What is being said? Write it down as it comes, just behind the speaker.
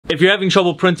If you're having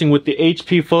trouble printing with the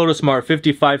HP Photosmart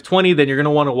 5520, then you're going to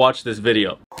want to watch this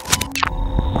video.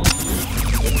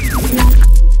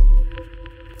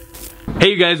 Hey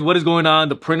you guys, what is going on?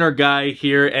 The printer guy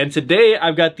here, and today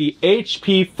I've got the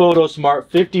HP Photosmart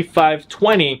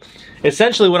 5520.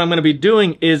 Essentially what I'm going to be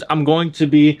doing is I'm going to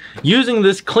be using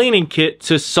this cleaning kit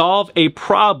to solve a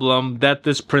problem that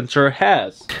this printer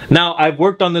has. Now, I've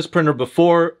worked on this printer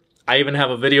before. I even have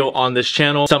a video on this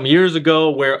channel some years ago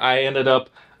where I ended up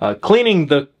cleaning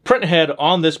the print head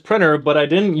on this printer, but I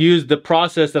didn't use the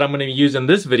process that I'm going to use in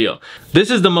this video. This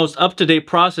is the most up-to-date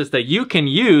process that you can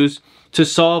use to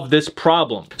solve this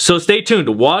problem. So stay tuned,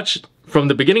 watch from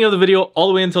the beginning of the video all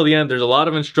the way until the end. There's a lot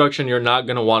of instruction you're not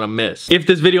gonna wanna miss. If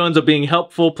this video ends up being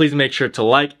helpful, please make sure to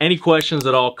like. Any questions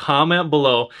at all, comment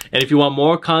below. And if you want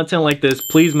more content like this,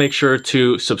 please make sure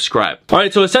to subscribe. All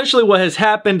right, so essentially what has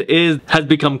happened has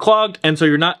become clogged, and so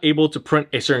you're not able to print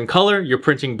a certain color, you're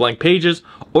printing blank pages,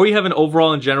 or you have an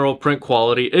overall and general print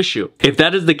quality issue. If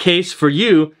that is the case for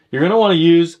you, you're going to want to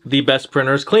use the Best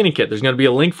Printers Cleaning Kit. There's going to be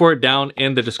a link for it down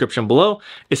in the description below.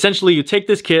 Essentially, you take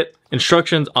this kit,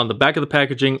 instructions on the back of the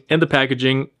packaging, in the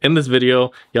packaging, in this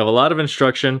video. You have a lot of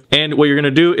instruction. And what you're going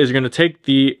to do is you're going to take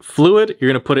the fluid, you're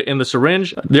going to put it in the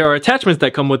syringe. There are attachments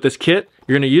that come with this kit.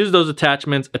 You're going to use those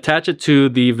attachments, attach it to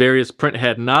the various print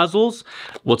head nozzles.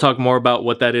 We'll talk more about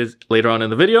what that is later on in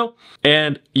the video.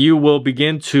 And you will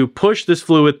begin to push this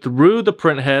fluid through the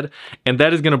print head, and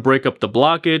that is going to break up the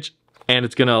blockage, and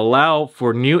it's going to allow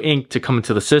for new ink to come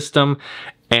into the system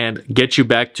and get you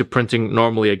back to printing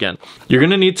normally again. You're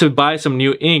going to need to buy some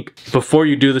new ink before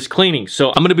you do this cleaning. So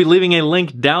I'm going to be leaving a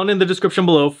link down in the description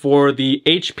below for the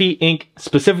HP ink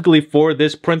specifically for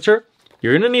this printer.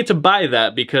 You're going to need to buy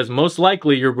that because most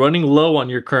likely you're running low on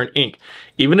your current ink.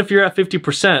 Even if you're at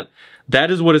 50%, that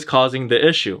is what is causing the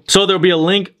issue. So there'll be a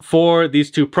link for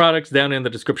these two products down in the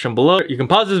description below. You can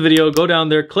pause this video, go down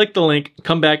there, click the link,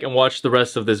 come back and watch the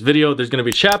rest of this video. There's going to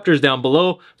be chapters down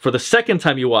below for the second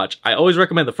time you watch. I always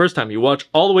recommend the first time you watch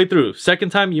all the way through.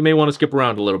 Second time, you may want to skip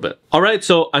around a little bit. All right,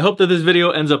 so I hope that this video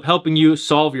ends up helping you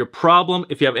solve your problem.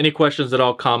 If you have any questions at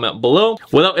all, comment below.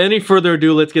 Without any further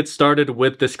ado, let's get started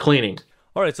with this cleaning.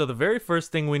 All right, so the very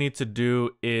first thing we need to do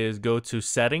is go to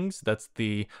settings. That's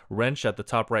the wrench at the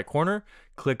top right corner.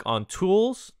 Click on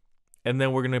tools, and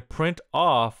then we're going to print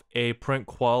off a print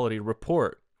quality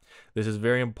report. This is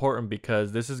very important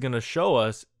because this is going to show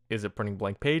us, is it printing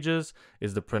blank pages?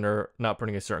 Is the printer not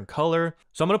printing a certain color?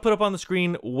 So I'm going to put up on the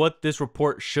screen what this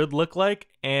report should look like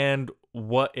and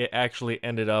what it actually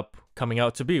ended up coming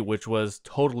out to be, which was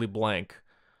totally blank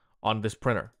on this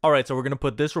printer. All right, so we're going to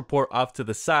put this report off to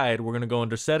the side. We're going to go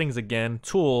under settings again,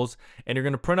 tools, and you're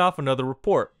going to print off another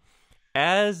report.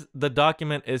 As the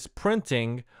document is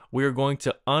printing, we are going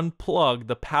to unplug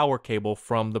the power cable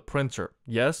from the printer.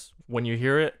 Yes, when you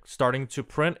hear it starting to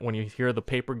print, when you hear the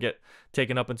paper get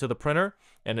taken up into the printer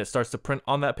and it starts to print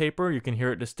on that paper, you can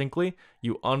hear it distinctly,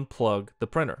 you unplug the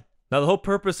printer. Now the whole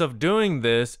purpose of doing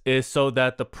this is so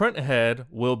that the print head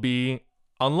will be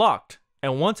unlocked.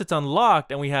 And once it's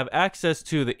unlocked and we have access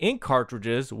to the ink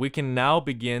cartridges, we can now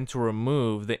begin to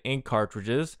remove the ink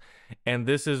cartridges. And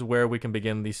this is where we can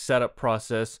begin the setup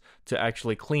process to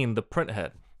actually clean the print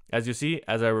head. As you see,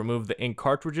 as I remove the ink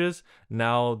cartridges,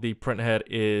 now the print head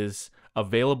is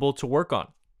available to work on.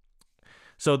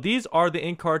 So these are the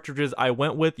ink cartridges I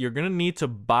went with. You're going to need to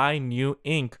buy new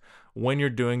ink when you're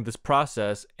doing this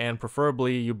process, and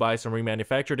preferably you buy some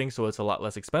remanufactured ink so it's a lot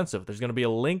less expensive. There's going to be a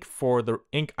link for the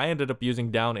ink I ended up using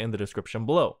down in the description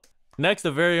below. Next,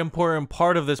 a very important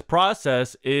part of this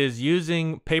process is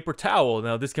using paper towel.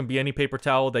 Now this can be any paper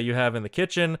towel that you have in the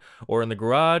kitchen or in the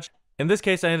garage. In this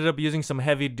case, I ended up using some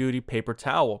heavy duty paper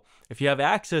towel. If you have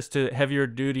access to heavier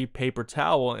duty paper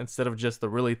towel instead of just the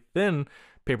really thin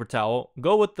paper towel,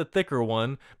 go with the thicker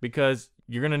one because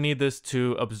you're going to need this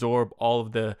to absorb all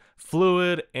of the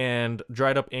fluid and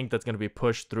dried up ink that's going to be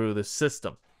pushed through the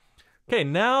system. Okay,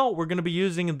 now we're going to be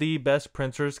using the Best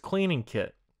Printers Cleaning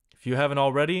Kit. If you haven't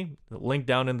already, link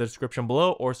down in the description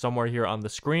below or somewhere here on the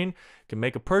screen. You can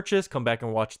make a purchase, come back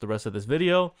and watch the rest of this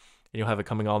video, and you'll have it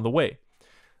coming on the way.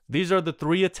 These are the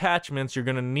 3 attachments you're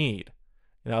going to need.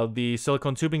 Now, the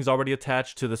silicone tubing is already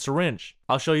attached to the syringe.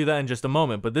 I'll show you that in just a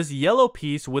moment, but this yellow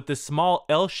piece with this small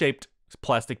L-shaped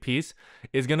plastic piece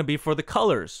is going to be for the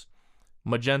colors,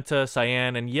 magenta,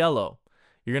 cyan, and yellow.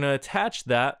 You're going to attach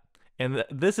that, and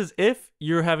this is if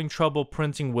you're having trouble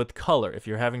printing with color. If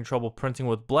you're having trouble printing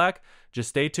with black, just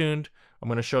stay tuned. I'm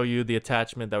going to show you the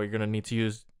attachment that we're going to need to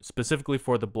use specifically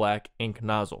for the black ink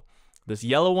nozzle. This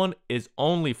yellow one is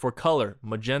only for color,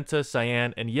 magenta,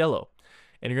 cyan, and yellow.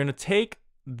 And you're going to take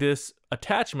this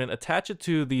attachment, attach it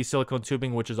to the silicone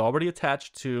tubing, which is already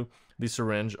attached to the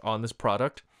syringe on this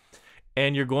product.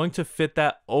 And you're going to fit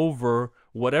that over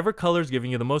whatever color is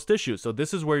giving you the most issues. So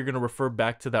this is where you're going to refer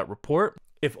back to that report.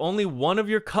 If only one of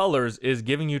your colors is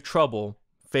giving you trouble,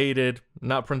 faded,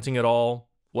 not printing at all,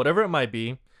 whatever it might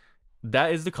be,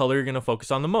 that is the color you're going to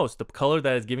focus on the most, the color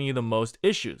that is giving you the most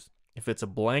issues. If it's a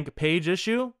blank page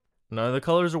issue, none of the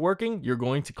colors are working, you're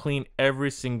going to clean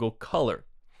every single color.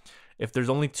 If there's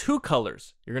only 2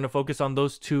 colors, you're going to focus on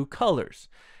those 2 colors.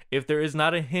 If there is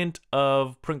not a hint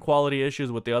of print quality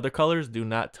issues with the other colors, do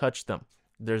not touch them.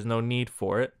 There's no need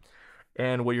for it.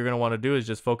 And what you're going to want to do is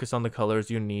just focus on the colors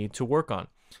you need to work on.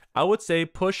 I would say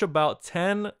push about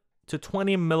 10 to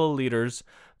 20 milliliters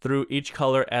through each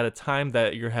color at a time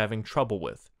that you're having trouble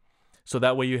with. So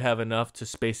that way you have enough to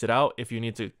space it out. If you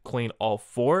need to clean all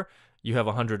 4, you have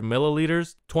 100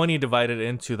 milliliters, 20 divided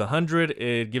into the 100,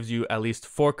 it gives you at least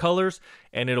 4 colors,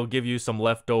 and it'll give you some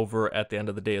leftover at the end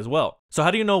of the day as well. So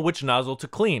how do you know which nozzle to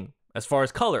clean as far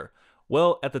as color?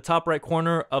 Well, at the top right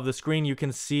corner of the screen, you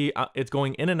can see it's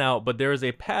going in and out, but there is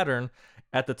a pattern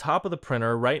at the top of the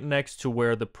printer right next to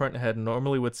where the print head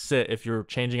normally would sit if you're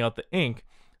changing out the ink.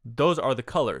 Those are the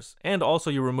colors. And also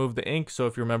you remove the ink, so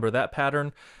if you remember that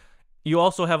pattern, you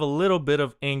also have a little bit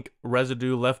of ink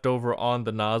residue left over on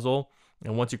the nozzle,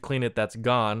 and once you clean it, that's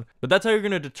gone. But that's how you're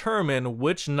going to determine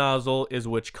which nozzle is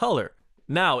which color.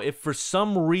 Now, if for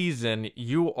some reason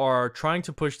you are trying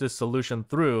to push this solution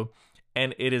through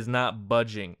and it is not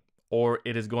budging, or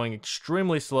it is going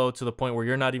extremely slow to the point where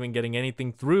you're not even getting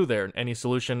anything through there, any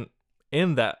solution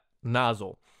in that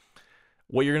nozzle,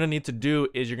 what you're going to need to do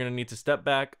is you're going to need to step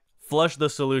back, flush the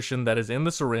solution that is in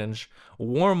the syringe,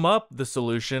 warm up the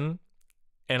solution,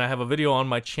 and I have a video on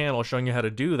my channel showing you how to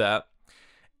do that.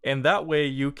 And that way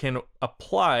you can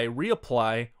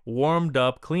reapply warmed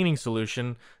up cleaning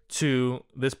solution to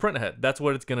this print head. That's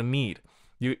what it's gonna need.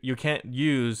 You can't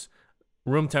use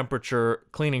room temperature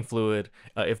cleaning fluid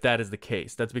if that is the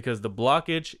case. That's because the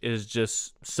blockage is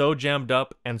just so jammed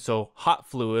up, and so hot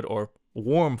fluid or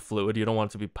warm fluid, you don't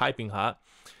want it to be piping hot,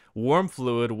 warm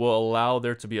fluid will allow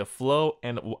there to be a flow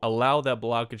and allow that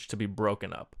blockage to be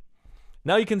broken up.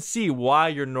 Now you can see why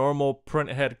your normal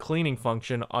printhead cleaning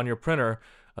function on your printer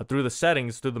through the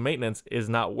settings, through the maintenance, is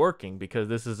not working, because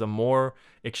this is a more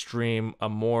extreme, a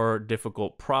more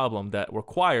difficult problem that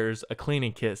requires a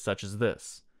cleaning kit such as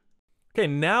this. Okay,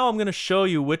 now I'm going to show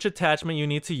you which attachment you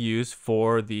need to use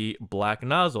for the black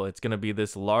nozzle. It's going to be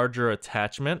this larger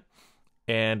attachment,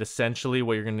 and essentially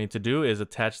what you're going to need to do is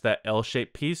attach that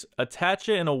L-shaped piece, attach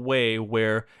it in a way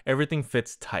where everything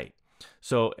fits tight.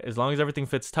 So as long as everything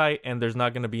fits tight and there's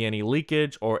not going to be any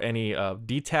leakage or any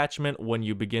detachment when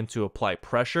you begin to apply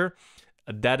pressure,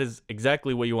 that is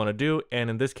exactly what you want to do. And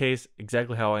in this case,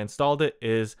 exactly how I installed it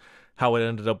is how it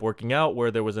ended up working out, where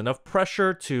there was enough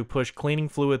pressure to push cleaning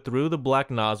fluid through the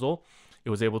black nozzle. It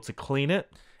was able to clean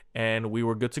it, and we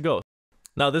were good to go.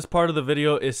 Now this part of the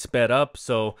video is sped up,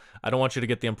 so I don't want you to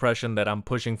get the impression that I'm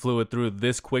pushing fluid through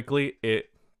this quickly. It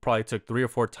probably took 3 or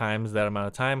 4 times that amount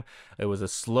of time. It was a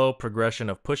slow progression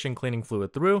of pushing cleaning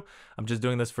fluid through. I'm just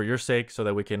doing this for your sake so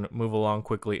that we can move along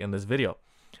quickly in this video.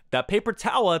 That paper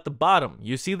towel at the bottom,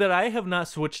 you see that I have not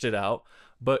switched it out,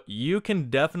 but you can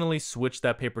definitely switch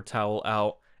that paper towel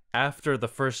out after the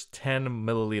first 10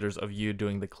 milliliters of you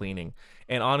doing the cleaning.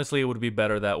 And honestly, it would be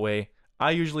better that way.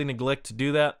 I usually neglect to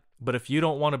do that, but if you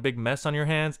don't want a big mess on your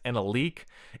hands and a leak,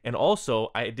 and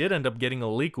also I did end up getting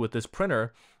a leak with this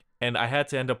printer, and I had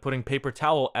to end up putting paper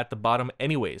towel at the bottom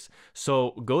anyways.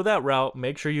 So go that route,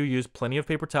 make sure you use plenty of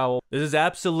paper towel. This is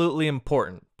absolutely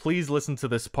important. Please listen to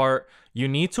this part. You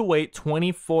need to wait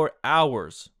 24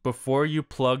 hours before you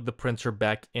plug the printer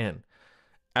back in.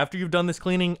 After you've done this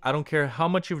cleaning, I don't care how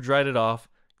much you've dried it off,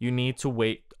 you need to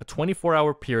wait a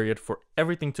 24-hour period for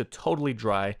everything to totally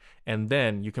dry, and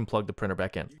then you can plug the printer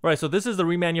back in. All right, so this is the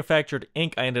remanufactured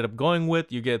ink I ended up going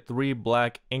with. You get 3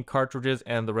 black ink cartridges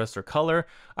and the rest are color.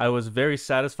 I was very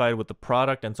satisfied with the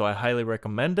product, and so I highly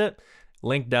recommend it.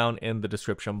 Link down in the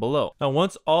description below. Now,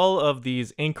 once all of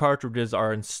these ink cartridges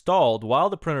are installed while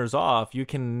the printer's off, you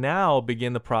can now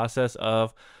begin the process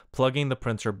of plugging the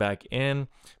printer back in,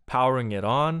 powering it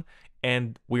on,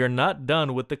 and we are not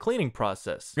done with the cleaning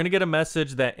process. You're gonna get a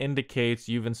message that indicates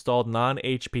you've installed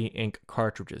non-HP ink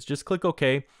cartridges. Just click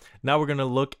OK. Now we're gonna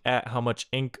look at how much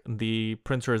ink the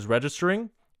printer is registering,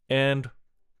 and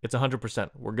it's 100%.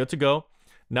 We're good to go.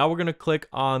 Now we're gonna click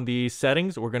on the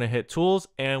settings, we're gonna hit tools,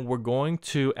 and we're going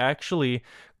to actually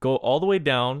go all the way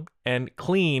down and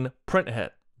clean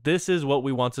printhead. This is what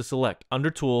we want to select.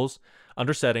 Under tools,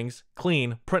 under settings,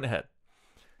 clean printhead.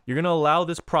 You're going to allow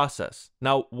this process.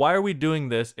 Now, why are we doing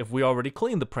this if we already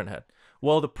cleaned the printhead?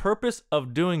 Well, the purpose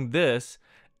of doing this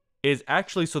is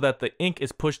actually so that the ink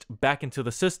is pushed back into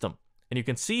the system. And you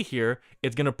can see here,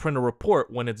 it's going to print a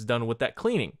report when it's done with that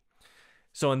cleaning.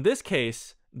 So in this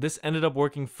case, this ended up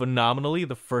working phenomenally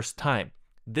the first time.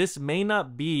 This may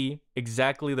not be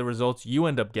exactly the results you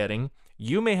end up getting.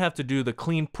 You may have to do the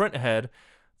clean printhead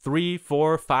 3,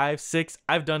 4, 5, 6.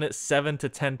 I've done it 7 to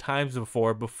 10 times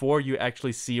before you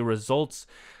actually see results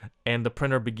and the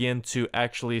printer begin to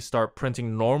actually start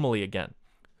printing normally again.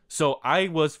 So I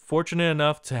was fortunate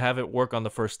enough to have it work on the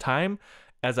first time.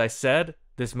 As I said,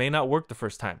 this may not work the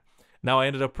first time. Now I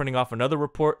ended up printing off another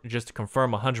report just to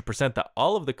confirm 100% that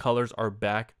all of the colors are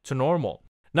back to normal.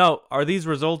 Now, are these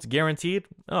results guaranteed?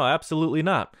 No, absolutely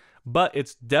not. But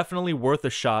it's definitely worth a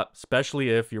shot, especially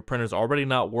if your printer's already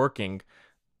not working.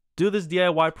 Do this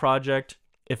DIY project.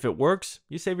 If it works,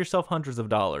 you save yourself hundreds of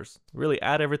dollars. Really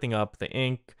add everything up, the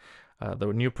ink, the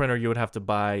new printer you would have to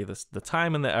buy, the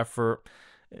time and the effort.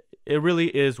 It really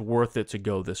is worth it to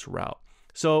go this route.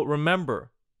 So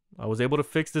remember, I was able to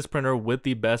fix this printer with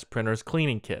the Best Printers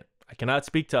cleaning kit. I cannot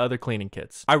speak to other cleaning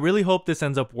kits. I really hope this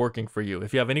ends up working for you.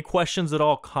 If you have any questions at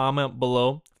all, comment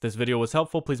below. If this video was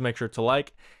helpful, please make sure to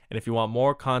like. And if you want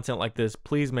more content like this,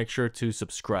 please make sure to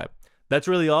subscribe. That's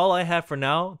really all I have for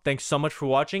now. Thanks so much for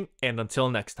watching, and until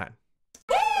next time.